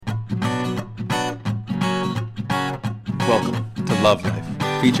Love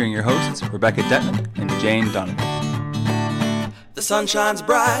Life, featuring your hosts Rebecca Detman and Jane Donovan. The sun shines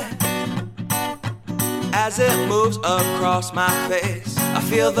bright as it moves across my face. I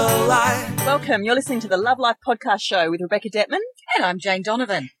feel the light. Welcome. You're listening to the Love Life podcast show with Rebecca Detman. And I'm Jane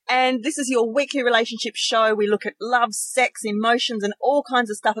Donovan. And this is your weekly relationship show. We look at love, sex, emotions, and all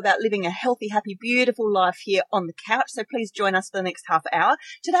kinds of stuff about living a healthy, happy, beautiful life here on the couch. So please join us for the next half hour.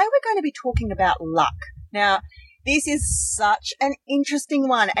 Today we're going to be talking about luck. Now, this is such an interesting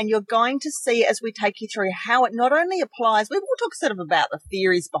one, and you're going to see as we take you through how it not only applies, we will talk sort of about the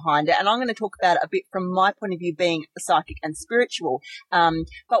theories behind it, and I'm going to talk about it a bit from my point of view being psychic and spiritual.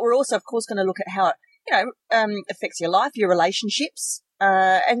 But we're also, of course, going to look at how it, affects your life, your relationships,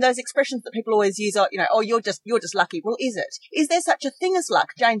 and those expressions that people always use, you're just lucky. Well, is it? Is there such a thing as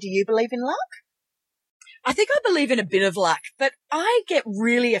luck? Jane, do you believe in luck? I think I believe in a bit of luck, but I get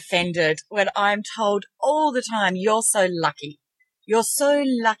really offended when I'm told all the time, you're so lucky. You're so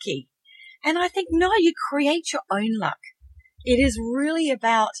lucky. And I think, no, you create your own luck. It is really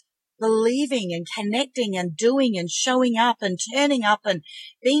about believing and connecting and doing and showing up and turning up and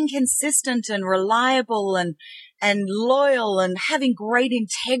being consistent and reliable and loyal and having great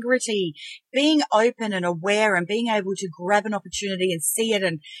integrity, being open and aware and being able to grab an opportunity and see it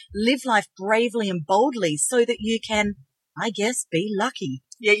and live life bravely and boldly so that you can, I guess, be lucky.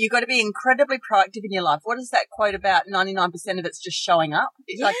 Yeah, you've got to be incredibly proactive in your life. What is that quote about? 99% of it's just showing up.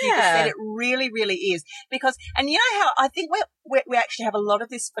 Like you just said, it really, really is. Because, and you know how I think we actually have a lot of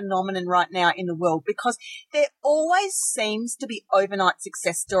this phenomenon right now in the world because there always seems to be overnight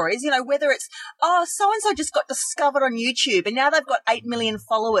success stories. You know, whether it's, so-and-so just got discovered on YouTube and now they've got 8 million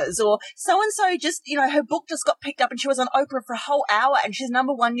followers, or so-and-so just, her book just got picked up and she was on Oprah for a whole hour and she's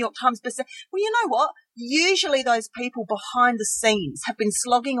 #1 New York Times bestseller. Well, you know what? Usually those people behind the scenes have been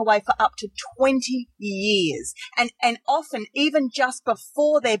slogging away for up to 20 years. And often, even just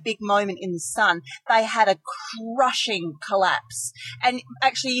before their big moment in the sun, they had a crushing collapse. And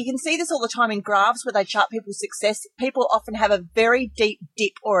actually, you can see this all the time in graphs where they chart people's success. People often have a very deep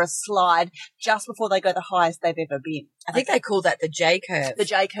dip or a slide just before they go the highest they've ever been. I think they call that the J-curve. The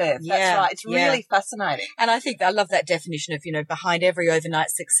J-curve, that's right. It's really fascinating. And I think I love that definition of, behind every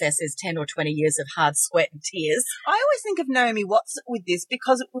overnight success is 10 or 20 years of hard sweat and tears. I always think of Naomi Watts with this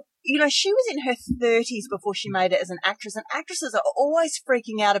because, she was in her 30s before she made it as an actress, and actresses are always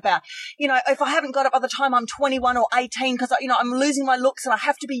freaking out about, if I haven't got it by the time I'm 21 or 18 because, I'm losing my looks and I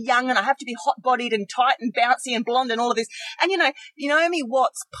have to be young and I have to be hot-bodied and tight and bouncy and blonde and all of this. And, Naomi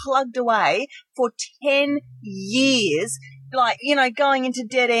Watts plugged away for 10 years, going into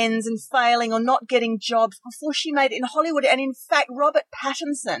dead ends and failing or not getting jobs before she made it in Hollywood. And in fact, Robert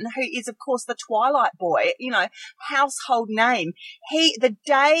Pattinson, who is, of course, the Twilight boy, household name, the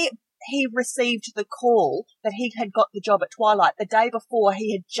day he received the call that he had got the job at Twilight, the day before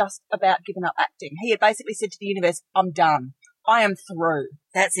he had just about given up acting. He had basically said to the universe, I'm done. I am through.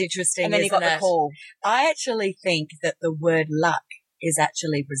 That's interesting, and then he got the call. I actually think that the word luck is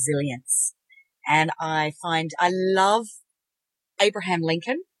actually resilience. And I love Abraham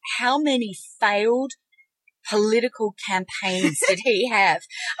Lincoln. How many failed political campaigns did he have?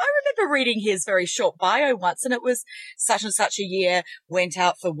 I remember reading his very short bio once, and it was such and such a year, went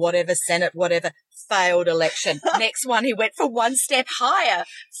out for whatever, Senate, whatever, failed election. Next one, he went for one step higher,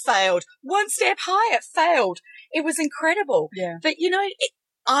 failed. One step higher, failed. It was incredible. Yeah. But,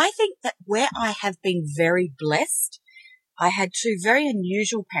 I think that where I have been very blessed, I had two very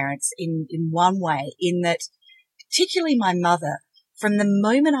unusual parents in one way, in that particularly my mother, from the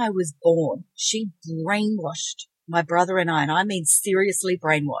moment I was born, she brainwashed my brother and I mean seriously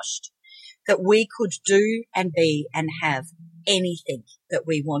brainwashed, that we could do and be and have anything that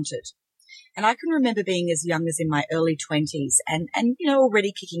we wanted. And I can remember being as young as in my early 20s and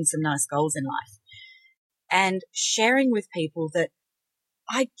already kicking some nice goals in life and sharing with people that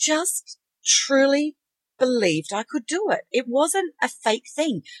I just truly believed I could do it. It wasn't a fake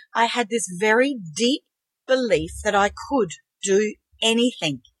thing. I had this very deep belief that I could do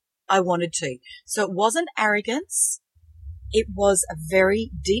anything I wanted to. So it wasn't arrogance. It was a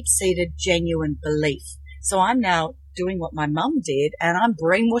very deep-seated, genuine belief. So I'm now doing what my mum did, and I'm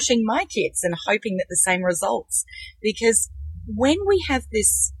brainwashing my kids and hoping that the same results. Because when we have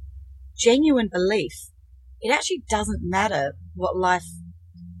this genuine belief, it actually doesn't matter what life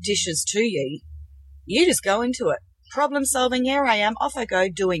dishes to you. You just go into it. Problem solving, here I am, off I go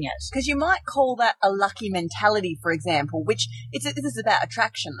doing it. Because you might call that a lucky mentality, for example, which this is about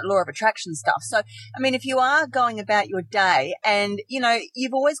attraction, the law of attraction stuff. So, I mean, if you are going about your day and,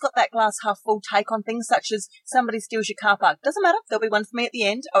 you've always got that glass half full take on things such as somebody steals your car park. Doesn't matter. There'll be one for me at the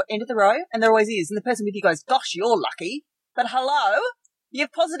end, or end of the row, and there always is. And the person with you goes, gosh, you're lucky. But hello,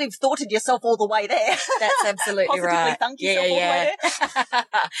 you've positive thoughted yourself all the way there. That's absolutely Positively right. thunked yourself all the way there.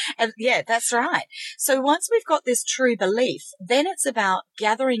 And yeah, that's right. So once we've got this true belief, then it's about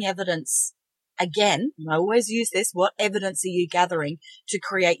gathering evidence. Again, and I always use this, what evidence are you gathering to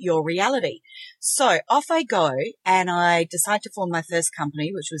create your reality? So off I go, and I decide to form my first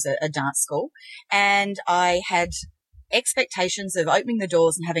company, which was a dance school, and I had expectations of opening the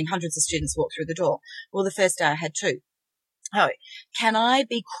doors and having hundreds of students walk through the door. Well, the first day I had 2. Oh, can I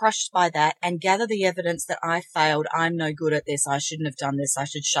be crushed by that and gather the evidence that I failed, I'm no good at this, I shouldn't have done this, I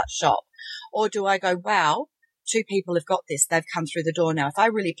should shut shop? Or do I go, wow, 2 people have got this, they've come through the door now. If I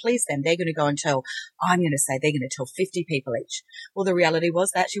really please them, they're going to go and tell, I'm going to say they're going to tell 50 people each. Well, the reality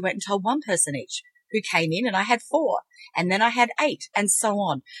was they actually went and told 1 person each, who came in, and I had 4, and then I had 8, and so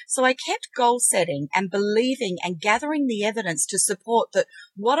on. So I kept goal setting and believing and gathering the evidence to support that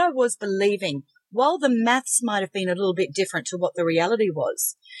what I was believing, while the maths might have been a little bit different to what the reality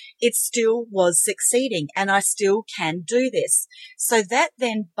was, it still was succeeding, and I still can do this. So that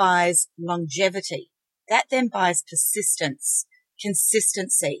then buys longevity. That then buys persistence,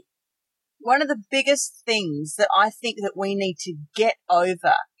 consistency. One of the biggest things that I think that we need to get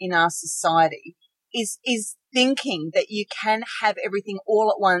over in our society is thinking that you can have everything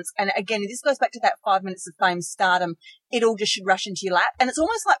all at once. And again, this goes back to that 5 minutes of fame, stardom. It all just should rush into your lap. And it's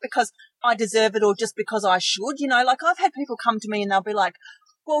almost like because I deserve it or just because I should, like I've had people come to me and they'll be like,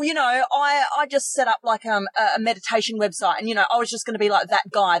 well, I just set up like a meditation website, and I was just going to be like that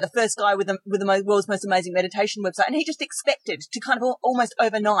guy, the first guy with the world's most amazing meditation website, and he just expected to kind of almost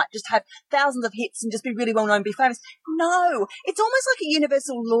overnight just have thousands of hits and just be really well known, be famous. No, it's almost like a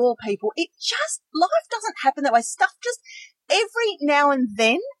universal law, people. Life doesn't happen that way. Stuff just every now and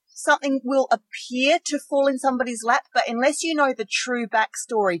then something will appear to fall in somebody's lap, but unless you know the true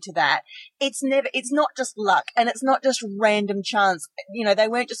backstory to that, it's not just luck, and it's not just random chance. They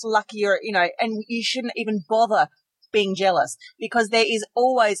weren't just lucky, and you shouldn't even bother being jealous, because there is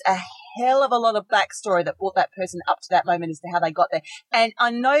always a hell of a lot of backstory that brought that person up to that moment as to how they got there. And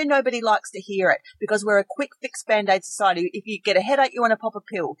I know nobody likes to hear it, because we're a quick fix Band-Aid society. If you get a headache, you want to pop a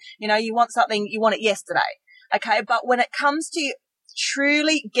pill. You want something, you want it yesterday. Okay. But when it comes to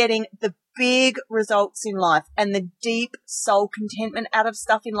truly getting the big results in life and the deep soul contentment out of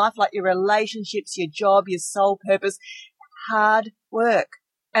stuff in life, like your relationships, your job, your soul purpose, hard work.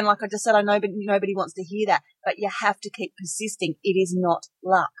 And like I just said, I know nobody wants to hear that, but you have to keep persisting. It is not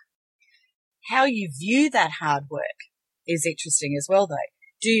luck. How you view that hard work is interesting as well, though.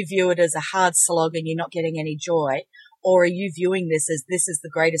 Do you view it as a hard slog and you're not getting any joy? Or are you viewing this as this is the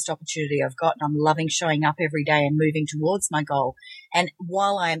greatest opportunity I've got, and I'm loving showing up every day and moving towards my goal? And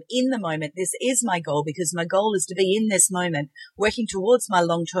while I am in the moment, this is my goal, because my goal is to be in this moment, working towards my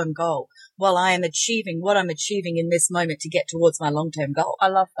long-term goal, while I am achieving what I'm achieving in this moment to get towards my long-term goal. I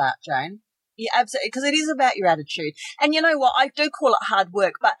love that, Jane. Yeah, absolutely, because it is about your attitude. And you know what? I do call it hard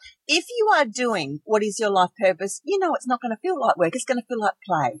work, but if you are doing what is your life purpose, it's not going to feel like work. It's going to feel like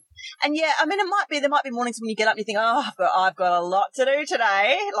play. And yeah, I mean, there might be mornings when you get up and you think, oh, but I've got a lot to do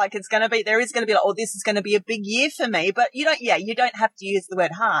today. Like there is going to be like, oh, this is going to be a big year for me. But you don't have to use the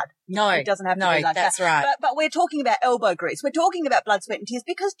word hard. No, it doesn't have to be like that's that. Right. But we're talking about elbow grease. We're talking about blood, sweat and tears,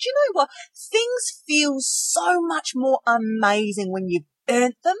 because do you know what? Things feel so much more amazing when you've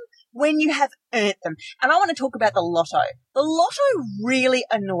earned them. When you have earned them. And I want to talk about the lotto. The lotto really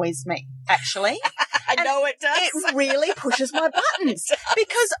annoys me, actually. I know it does. It really pushes my buttons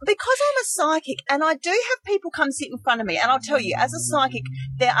because I'm a psychic, and I do have people come sit in front of me, and I'll tell you, as a psychic,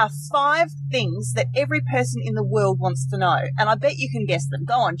 there are 5 things that every person in the world wants to know, and I bet you can guess them.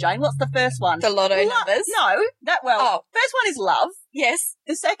 Go on, Jane. What's the first one? The lotto numbers? No. First one is love. Yes.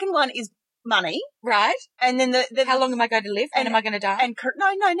 The second one is money. Right. And then the how long am I going to live? And am I going to die?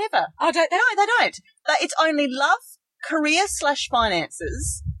 No, never. Oh, don't they? No, they don't. It's only love,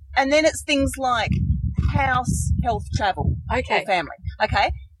 career/finances, and then it's things like house, health, travel, or family.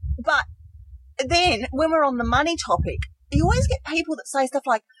 Okay. But then when we're on the money topic, you always get people that say stuff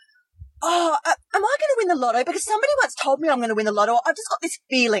like, oh, am I going to win the lotto? Because somebody once told me I'm going to win the lotto. I've just got this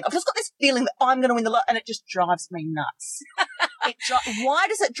feeling that I'm going to win the lotto, and it just drives me nuts. Why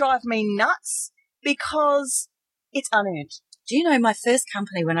does it drive me nuts? Because it's unearned. Do you know my first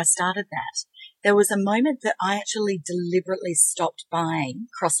company, when I started that, there was a moment that I actually deliberately stopped buying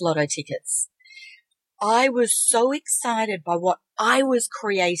Cross Lotto tickets. I was so excited by what I was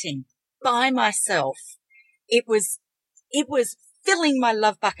creating by myself. It was filling my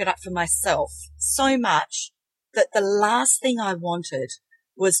love bucket up for myself so much that the last thing I wanted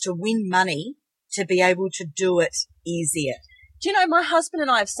was to win money to be able to do it easier. Do you know, my husband and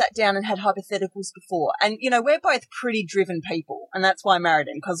I have sat down and had hypotheticals before. And, you know, we're both pretty driven people. And that's why I married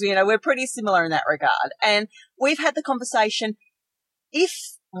him, because, you know, we're pretty similar in that regard. And we've had the conversation, if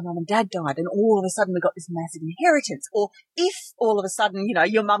my mum and dad died and all of a sudden we got this massive inheritance, or if all of a sudden, you know,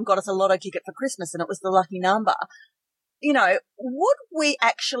 your mum got us a lotto ticket for Christmas and it was the lucky number, you know, would we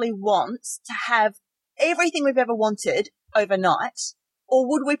actually want to have everything we've ever wanted overnight? Or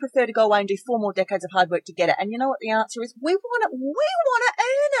would we prefer to go away and do 4 more decades of hard work to get it? And you know what the answer is? We want to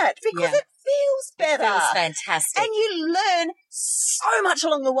earn it because it feels better. It feels fantastic. And you learn so much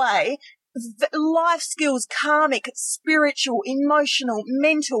along the way. Life skills, karmic, spiritual, emotional,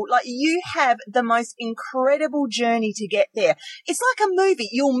 mental, like you have the most incredible journey to get there. It's like a movie.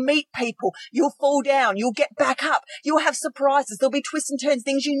 You'll meet people, you'll fall down, you'll get back up, you'll have surprises, there'll be twists and turns,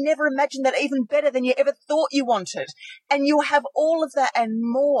 things you never imagined that are even better than you ever thought you wanted. And you'll have all of that and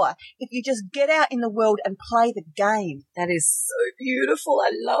more if you just get out in the world and play the game. That is so beautiful.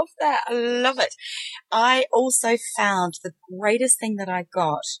 I love that. I love it. I also found the greatest thing that I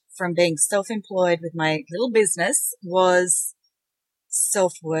got from being self-employed with my little business was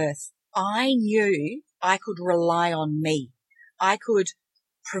self-worth. I knew I could rely on me. I could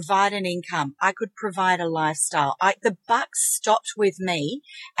provide an income. I could provide a lifestyle. The buck stopped with me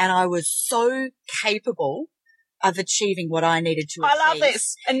and I was so capable of achieving what I needed to achieve. I love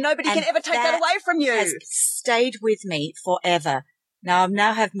this. And nobody can ever take that away from you. Has stayed with me forever. Now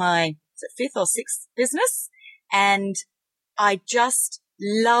I have my 5th or 6th business, and I just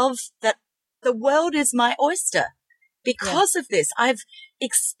love that the world is my oyster because of this. I've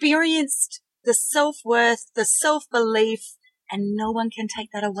experienced the self-worth, the self-belief, and no one can take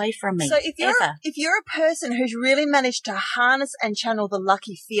that away from me. So if you're a person who's really managed to harness and channel the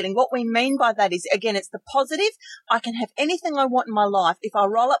lucky feeling, what we mean by that is, again, it's the positive. I can have anything I want in my life if I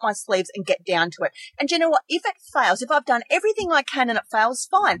roll up my sleeves and get down to it. And do you know what? If it fails, if I've done everything I can and it fails,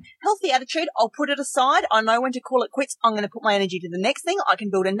 fine. Healthy attitude, I'll put it aside. I know when to call it quits. I'm going to put my energy to the next thing. I can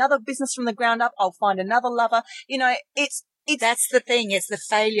build another business from the ground up. I'll find another lover. You know, that's the thing. It's the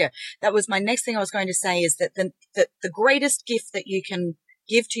failure. That was my next thing I was going to say, is that the greatest gift that you can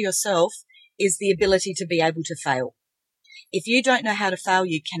give to yourself is the ability to be able to fail. If you don't know how to fail,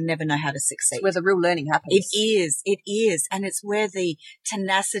 you can never know how to succeed. It's where the real learning happens. It is. And it's where the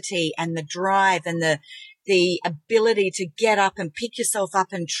tenacity and the drive and the ability to get up and pick yourself up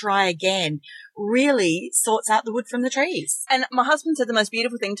and try again really sorts out the wood from the trees. And my husband said the most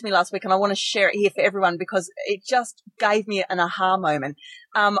beautiful thing to me last week, and I want to share it here for everyone because it just gave me an aha moment.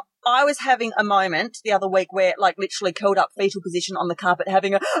 I was having a moment the other week where, like, literally curled up fetal position on the carpet,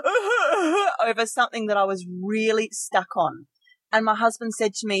 having over something that I was really stuck on. And my husband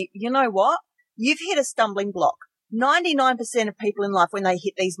said to me, you know what? You've hit a stumbling block. 99% of people in life, when they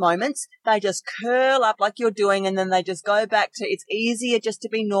hit these moments, they just curl up like you're doing, and then they just go back to, it's easier just to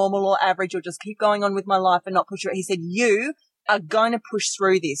be normal or average or just keep going on with my life and not push through it. He said, you are going to push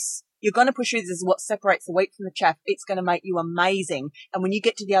through this. You're going to push through this. This is what separates the wheat from the chaff. It's going to make you amazing. And when you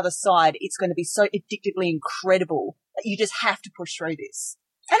get to the other side, it's going to be so addictively incredible that you just have to push through this.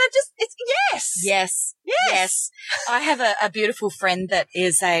 And it's yes. I have a beautiful friend that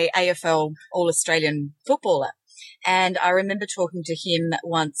is a AFL All-Australian footballer. And I remember talking to him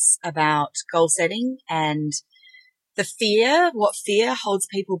once about goal setting and what fear holds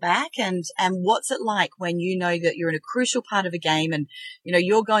people back, and what's it like when you know that you're in a crucial part of a game and, you know,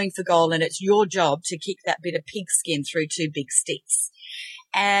 you're going for goal and it's your job to kick that bit of pigskin through 2 big sticks.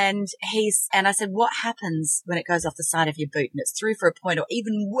 And I said, what happens when it goes off the side of your boot and it's through for a point, or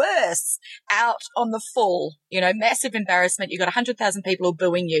even worse, out on the full, you know, massive embarrassment. You've got 100,000 people all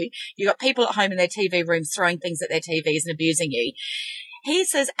booing you. You've got people at home in their TV rooms throwing things at their TVs and abusing you. He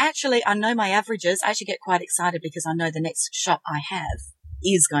says, actually, I know my averages. I actually get quite excited because I know the next shot I have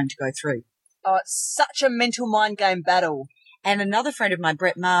is going to go through. Oh, it's such a mental mind game battle. And another friend of mine,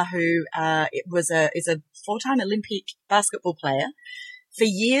 Brett Maher, who is a 4-time Olympic basketball player, for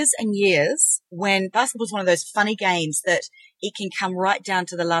years and years, when basketball is one of those funny games that it can come right down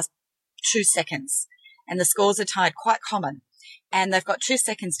to the last 2 seconds and the scores are tied, quite common, and they've got 2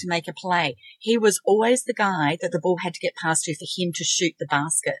 seconds to make a play. He was always the guy that the ball had to get past to for him to shoot the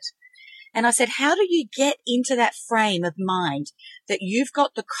basket. And I said, how do you get into that frame of mind that you've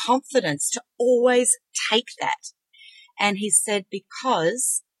got the confidence to always take that? And he said,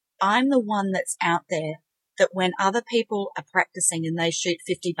 because I'm the one that's out there that when other people are practicing and they shoot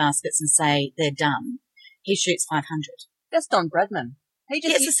 50 baskets and say they're done, he shoots 500. That's Don Bradman.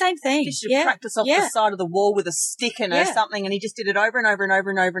 It's the same thing. He should practice off the side of the wall with a stick and something, and he just did it over and over and over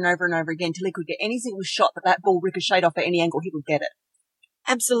and over and over and over again till he could get any single shot that ball ricocheted off at any angle, he would get it.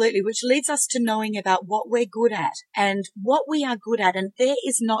 Absolutely, which leads us to knowing about what we're good at and what we are good at. And there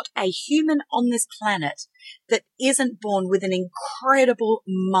is not a human on this planet that isn't born with an incredible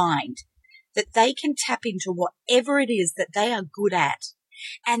mind that they can tap into whatever it is that they are good at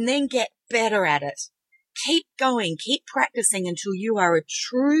and then get better at it. Keep going, keep practicing until you are a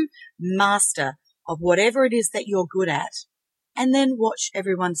true master of whatever it is that you're good at. And then watch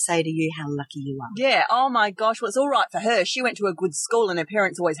everyone say to you how lucky you are. Yeah. Oh my gosh. Well, it's all right for her. She went to a good school and her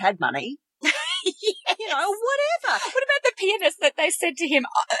parents always had money. Yes. You know, whatever. What about the pianist that they said to him,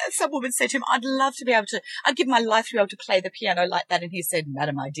 some woman said to him, I'd give my life to be able to play the piano like that. And he said,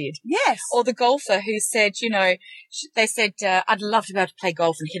 madam, I did. Yes. Or the golfer who said, they said, I'd love to be able to play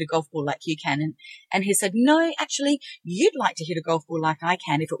golf and hit a golf ball like you can. And he said, no, actually, you'd like to hit a golf ball like I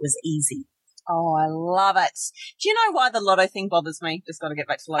can if it was easy. Oh, I love it. Do you know why the lotto thing bothers me? Just got to get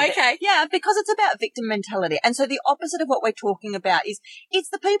back to lotto. Okay. Yeah, because it's about victim mentality. And so the opposite of what we're talking about is it's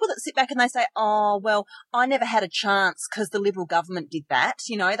the people that sit back and they say, oh, well, I never had a chance because the Liberal government did that.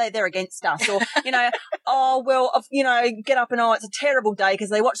 They're against us. Or, oh, well, get up and, it's a terrible day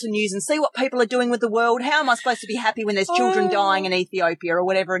because they watch the news and see what people are doing with the world. How am I supposed to be happy when there's children dying in Ethiopia or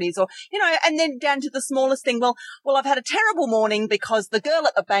whatever it is? Or, and then down to the smallest thing. Well, I've had a terrible morning because the girl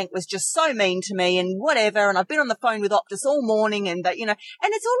at the bank was just so mean to me and whatever, and I've been on the phone with Optus all morning and that, and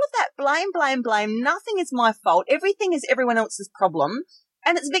it's all of that blame. Nothing is my fault. Everything is everyone else's problem.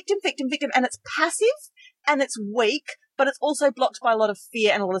 And it's victim, and it's passive and it's weak, but it's also blocked by a lot of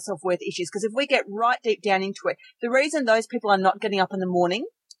fear and a lot of self-worth issues. Because if we get right deep down into it, the reason those people are not getting up in the morning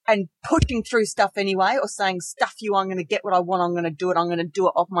and pushing through stuff anyway or saying, stuff you, I'm going to get what I want, I'm going to do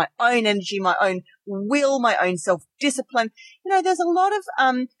it off my own energy, my own will, my own self-discipline. There's a lot of,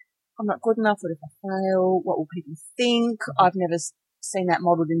 I'm not good enough. What if I fail? What will people think? I've never seen that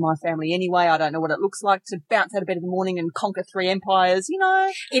modelled in my family anyway. I don't know what it looks like to bounce out of bed in the morning and conquer 3 empires,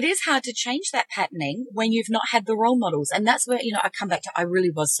 It is hard to change that patterning when you've not had the role models. And that's where, I come back to, I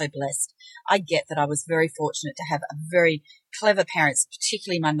really was so blessed. I get that I was very fortunate to have a very clever parents,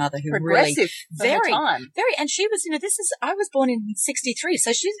 particularly my mother, who progressive very, and she was, I was born in 63.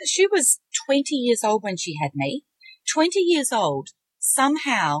 So she was 20 years old when she had me. 20 years old.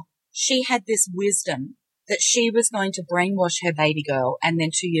 Somehow, she had this wisdom that she was going to brainwash her baby girl and then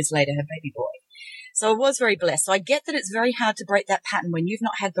 2 years later her baby boy. So I was very blessed. So I get that it's very hard to break that pattern when you've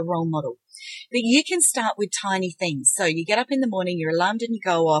not had the role model. But you can start with tiny things. So you get up in the morning, your alarm didn't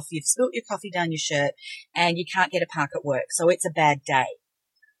go off, you've spilt your coffee down your shirt, and you can't get a park at work. So it's a bad day.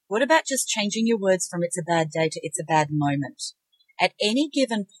 What about just changing your words from it's a bad day to it's a bad moment? At any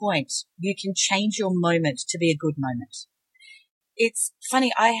given point, you can change your moment to be a good moment. It's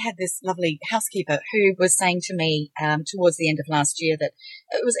funny, I had this lovely housekeeper who was saying to me towards the end of last year that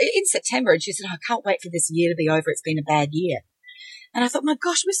it was in September, and she said, I can't wait for this year to be over. It's been a bad year. And I thought, my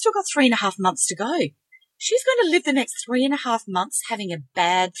gosh, we've still got 3.5 months to go. She's going to live the next 3.5 months having a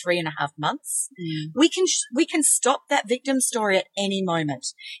bad 3.5 months. We can stop that victim story at any moment.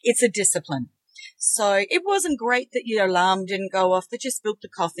 It's a discipline. So it wasn't great that your alarm didn't go off, that you spilt the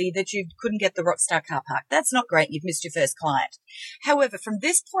coffee, that you couldn't get the Rockstar car park. That's not great. You've missed your first client. However, from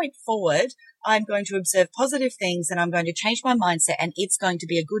this point forward, I'm going to observe positive things and I'm going to change my mindset, and it's going to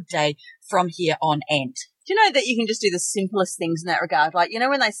be a good day from here on end. Do you know that you can just do the simplest things in that regard? Like,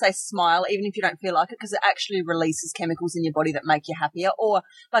 when they say smile, even if you don't feel like it, because it actually releases chemicals in your body that make you happier. Or,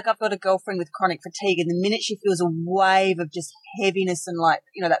 like, I've got a girlfriend with chronic fatigue, and the minute she feels a wave of just heaviness and, like,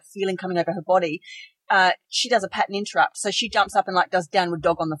 that feeling coming over her body, she does a pattern interrupt. So she jumps up and does downward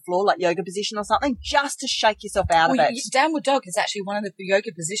dog on the floor, like yoga position or something, just to shake yourself out of it. Downward dog is actually one of the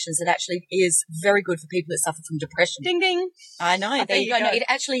yoga positions that actually is very good for people that suffer from depression. Ding, ding. I know. There you go. No, it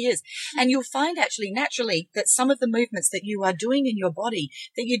actually is. And you'll find actually naturally that some of the movements that you are doing in your body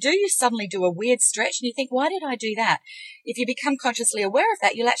that you suddenly do a weird stretch and you think, why did I do that? If you become consciously aware of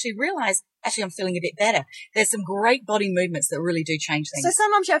that, you'll actually realize, I'm feeling a bit better. There's some great body movements that really do change things. So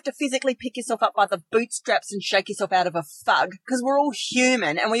sometimes you have to physically pick yourself up by the bootstraps and shake yourself out of a fug, because we're all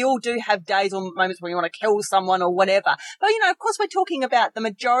human and we all do have days or moments where you want to kill someone or whatever. But, of course we're talking about the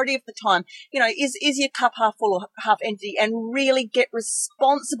majority of the time, is your cup half full or half empty, and really get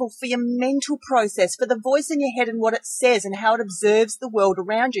responsible for your mental process, for the voice in your head and what it says and how it observes the world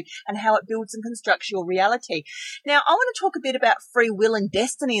around you and how it builds and constructs your reality. Now, I want to talk a bit about free will and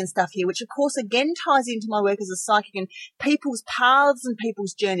destiny and stuff here, which of course again ties into my work as a psychic and people's paths and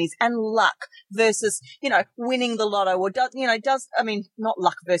people's journeys and luck versus, winning the lotto, or not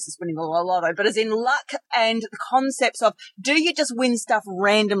luck versus winning the lotto, but as in luck and the concepts of, do you just win stuff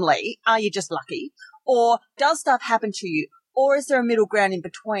randomly? Are you just lucky? Or does stuff happen to you? Or is there a middle ground in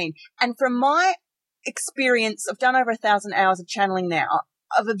between? And from my experience, I've done over 1,000 hours of channeling now.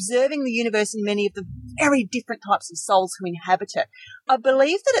 of observing the universe and many of the very different types of souls who inhabit it, I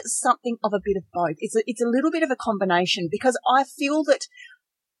believe that it's something of a bit of both. It's a little bit of a combination, because I feel that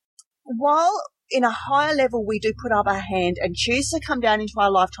while in a higher level we do put up our hand and choose to come down into our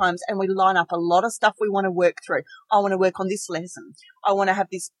lifetimes and we line up a lot of stuff we want to work through. I want to work on this lesson. I want to have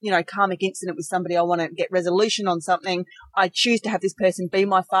this, karmic incident with somebody. I want to get resolution on something. I choose to have this person be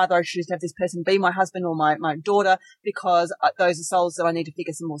my father. I choose to have this person be my husband or my daughter, because those are souls that I need to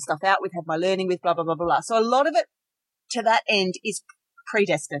figure some more stuff out with, have my learning with, blah, blah, blah, blah, blah. So a lot of it to that end is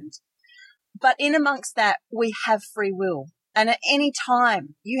predestined. But in amongst that, we have free will. And at any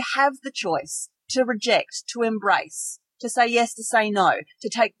time, you have the choice to reject, to embrace, to say yes, to say no, to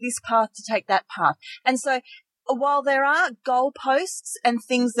take this path, to take that path. And so while there are goalposts and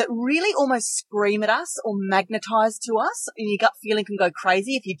things that really almost scream at us or magnetize to us, and your gut feeling can go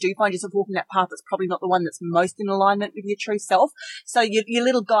crazy if you do find yourself walking that path that's probably not the one that's most in alignment with your true self. So your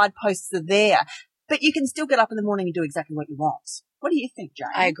little guideposts are there, but you can still get up in the morning and do exactly what you want. What do you think, Jane?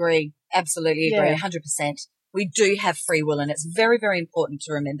 I agree. Absolutely agree. 100%. We do have free will, and it's very, very important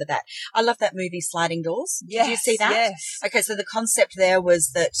to remember that. I love that movie Sliding Doors. Yes, did you see that? Yes. Okay, so the concept there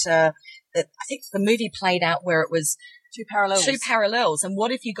was that I think the movie played out where it was Two parallels. And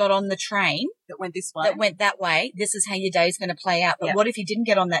what if you got on the train that went this way? That went that way. This is how your day is going to play out. But what if you didn't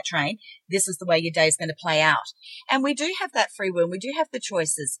get on that train? This is the way your day is going to play out. And we do have that free will. We do have the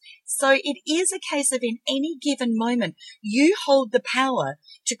choices. So it is a case of in any given moment, you hold the power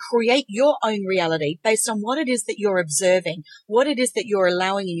to create your own reality based on what it is that you're observing, what it is that you're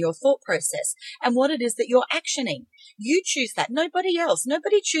allowing in your thought process, and what it is that you're actioning. You choose that. Nobody else.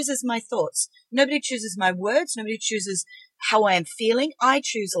 Nobody chooses my thoughts. Nobody chooses my words. Nobody chooses how I am feeling. I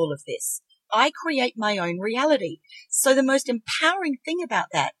choose all of this. I create my own reality. So the most empowering thing about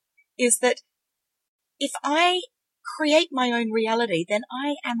that is that if I create my own reality, then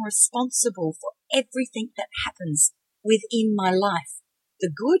I am responsible for everything that happens within my life,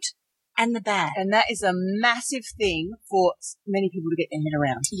 the good and the bad. And that is a massive thing for many people to get their head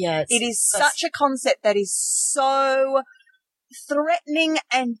around. Yes. It is such a concept that is so threatening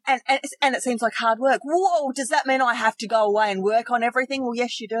and it seems like hard work. Whoa, does that mean I have to go away and work on everything? Well,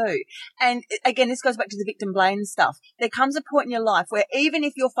 yes, you do. And again, this goes back to the victim blame stuff. There comes a point in your life where even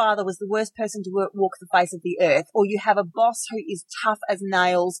if your father was the worst person to walk the face of the earth, or you have a boss who is tough as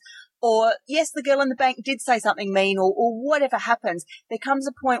nails, or yes, the girl in the bank did say something mean, or whatever happens, there comes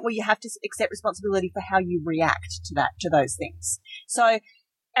a point where you have to accept responsibility for how you react to those things. So,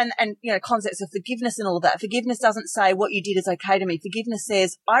 and concepts of forgiveness and all of that. Forgiveness doesn't say what you did is okay to me. Forgiveness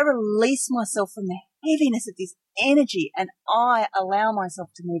says I release myself from the heaviness of this energy and I allow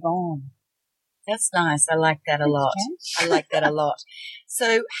myself to move on. That's nice. I like that a lot. I like that a lot.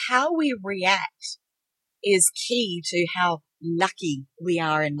 So how we react is key to how lucky we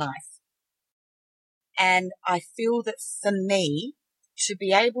are in life. And I feel that for me, to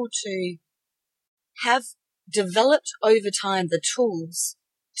be able to have developed over time the tools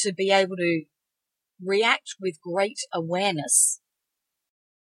to be able to react with great awareness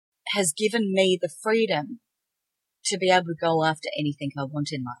has given me the freedom to be able to go after anything I want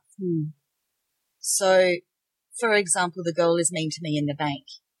in life. So, for example, the girl is mean to me in the bank.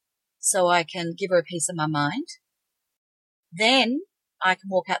 So I can give her a piece of my mind. Then I can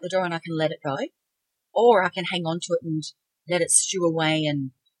walk out the door and I can let it go. Or I can hang on to it and let it stew away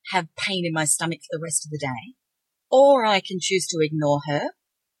and have pain in my stomach for the rest of the day. Or I can choose to ignore her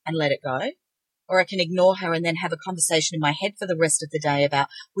and let it go. Or I can ignore her and then have a conversation in my head for the rest of the day about,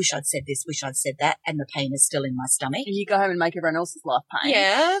 wish I'd said this, wish I'd said that, and the pain is still in my stomach. And you go home and make everyone else's life pain.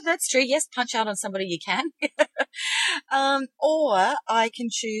 Yeah, that's true. Yes, punch out on somebody you can. Or I can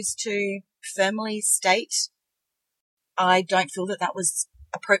choose to firmly state, I don't feel that that was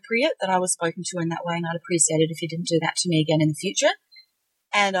appropriate, that I was spoken to in that way, and I'd appreciate it if you didn't do that to me again in the future.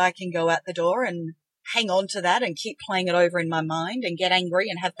 And I can go out the door and hang on to that and keep playing it over in my mind and get angry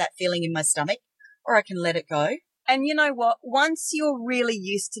and have that feeling in my stomach, or I can let it go. And you know what? Once you're really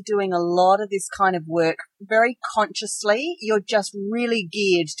used to doing a lot of this kind of work very consciously, you're just really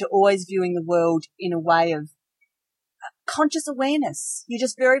geared to always viewing the world in a way of conscious awareness. You're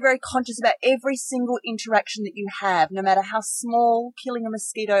just very, very conscious about every single interaction that you have, no matter how small, killing a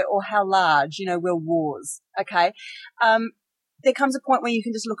mosquito, or how large, world wars. Okay. There comes a point where you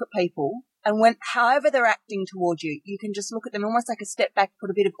can just look at people, and however they're acting towards you, you can just look at them, almost take a step back,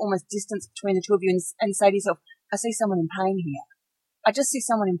 put a bit of almost distance between the two of you, and say to yourself, I see someone in pain here. I just see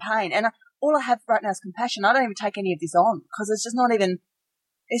someone in pain. And all I have right now is compassion. I don't even take any of this on, because it's just not even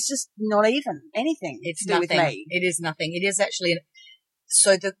anything it's to do with me. It is nothing. It is actually,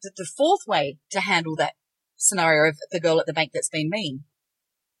 so the fourth way to handle that scenario of the girl at the bank that's been mean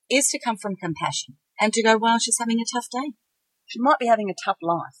is to come from compassion and to go, well, she's having a tough day. She might be having a tough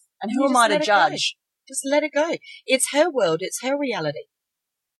life. And who You am just I to let it judge? Just let it go. It's her world. It's her reality.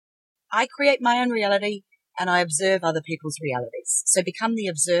 I create my own reality and I observe other people's realities. So become the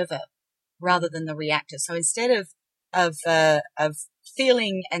observer rather than the reactor. So instead of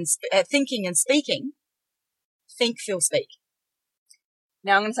feeling and thinking and speaking, think, feel, speak.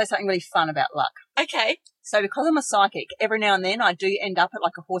 Now I'm going to say something really fun about luck. Okay. So because I'm a psychic, every now and then I do end up at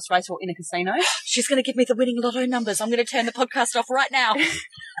like a horse race or in a casino. She's going to give me the winning lotto numbers. I'm going to turn the podcast off right now.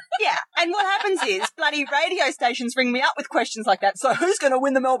 Yeah. And what happens is bloody radio stations ring me up with questions like that. So who's going to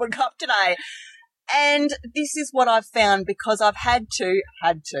win the Melbourne Cup today? And this is what I've found because I've had to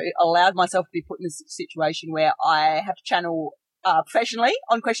allowed myself to be put in this situation where I have to channel professionally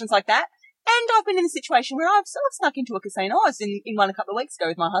on questions like that. And I've been in a situation where I've sort of snuck into a casino. I was in one a couple of weeks ago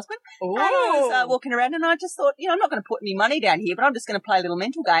with my husband. Ooh. And I was walking around and I just thought, I'm not going to put any money down here, but I'm just going to play a little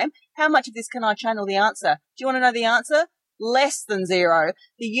mental game. How much of this can I channel the answer? Do you want to know the answer? Less than 0.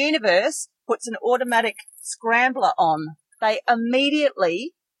 The universe puts an automatic scrambler on. They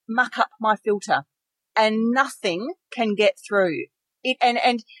immediately muck up my filter and nothing can get through.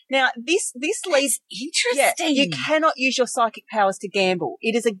 And now this leads interesting. Yeah, you cannot use your psychic powers to gamble.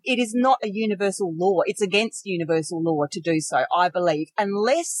 It is not a universal law. It's against universal law to do so, I believe,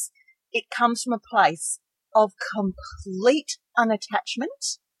 unless it comes from a place of complete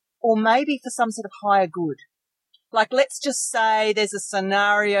unattachment or maybe for some sort of higher good. Like, let's just say there's a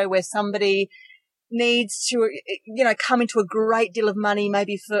scenario where somebody needs to, come into a great deal of money,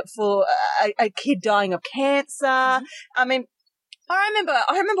 maybe for a kid dying of cancer. Mm-hmm. I mean, I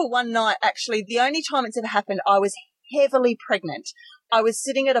remember one night, actually, the only time it's ever happened, I was heavily pregnant. I was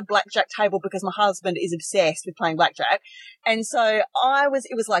sitting at a blackjack table because my husband is obsessed with playing blackjack. And so it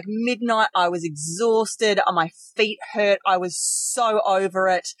was like midnight. I was exhausted. My feet hurt. I was so over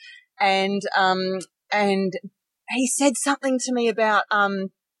it. And he said something to me about,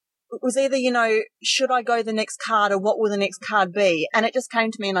 it was either, should I go the next card or what will the next card be? And it just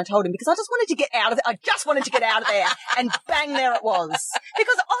came to me and I told him because I just wanted to get out of it. I just wanted to get out of there and bang, there it was.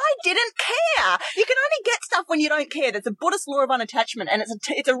 Because I didn't care. You can only get stuff when you don't care. There's a Buddhist law of unattachment and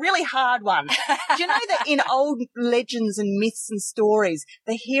it's a really hard one. Do you know that in old legends and myths and stories,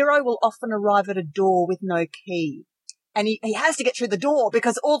 the hero will often arrive at a door with no key? And he has to get through the door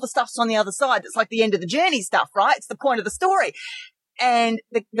because all the stuff's on the other side. It's like the end of the journey stuff, right? It's the point of the story. And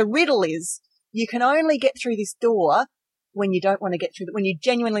the riddle is you can only get through this door when you don't want to get through when you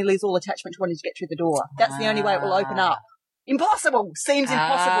genuinely lose all attachment to wanting to get through the door. That's the only way it will open up. Impossible. Seems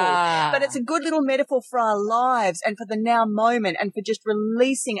impossible. But it's a good little metaphor for our lives and for the now moment and for just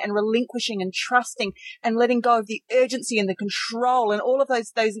releasing and relinquishing and trusting and letting go of the urgency and the control and all of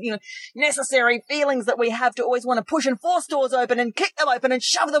those necessary feelings that we have to always want to push and force doors open and kick them open and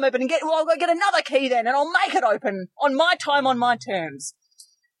shove them open and I'll go get another key then and I'll make it open on my time, on my terms.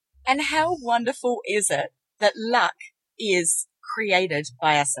 And how wonderful is it that luck is created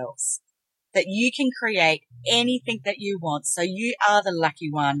by ourselves? That you can create anything that you want. So you are the lucky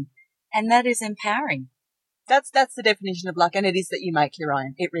one. And that is empowering. That's the definition of luck, and it is that you make your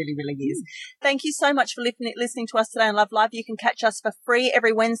own. It really, really is. Thank you so much for listening to us today on Love Live. You can catch us for free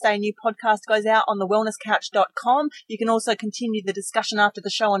every Wednesday. A new podcast goes out on thewellnesscouch.com. You can also continue the discussion after the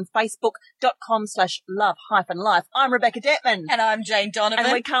show on facebook.com/love-life. I'm Rebecca Detman. And I'm Jane Donovan.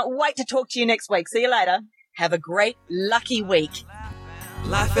 And we can't wait to talk to you next week. See you later. Have a great, lucky week.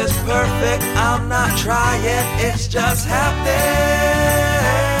 Life is perfect, I'm not trying, it's just happening.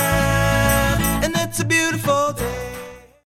 And it's a beautiful day.